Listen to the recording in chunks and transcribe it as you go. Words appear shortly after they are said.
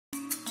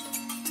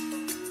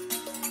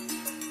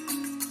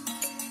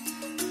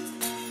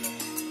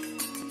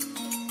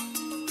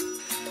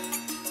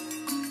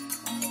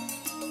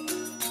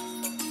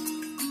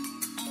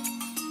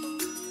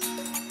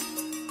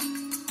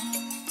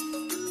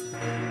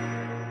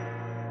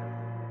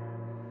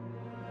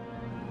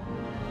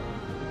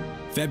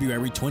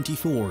February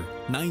 24,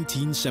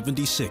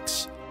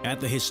 1976, at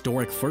the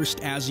historic First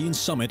ASEAN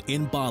Summit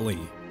in Bali.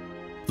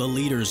 The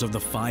leaders of the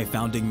 5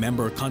 founding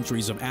member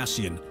countries of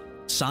ASEAN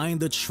signed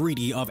the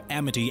Treaty of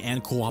Amity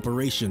and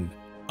Cooperation,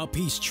 a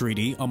peace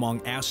treaty among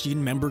ASEAN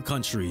member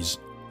countries,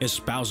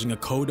 espousing a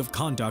code of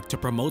conduct to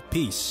promote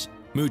peace,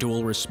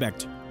 mutual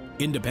respect,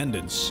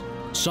 independence,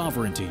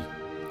 sovereignty,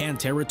 and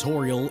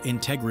territorial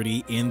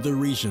integrity in the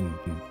region.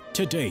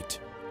 To date,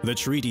 the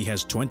treaty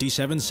has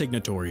 27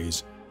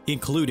 signatories,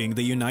 including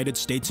the United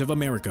States of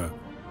America,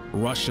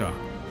 Russia,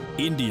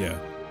 India,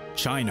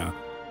 China,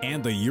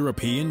 and the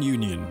European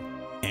Union,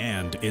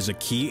 and is a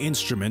key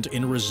instrument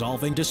in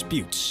resolving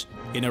disputes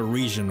in a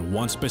region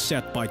once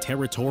beset by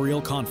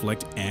territorial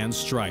conflict and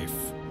strife.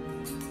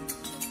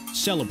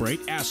 Celebrate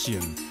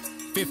ASEAN,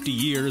 50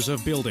 years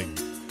of building.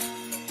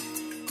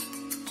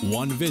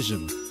 One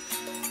vision,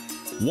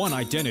 one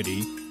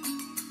identity,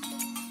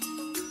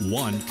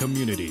 one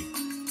community.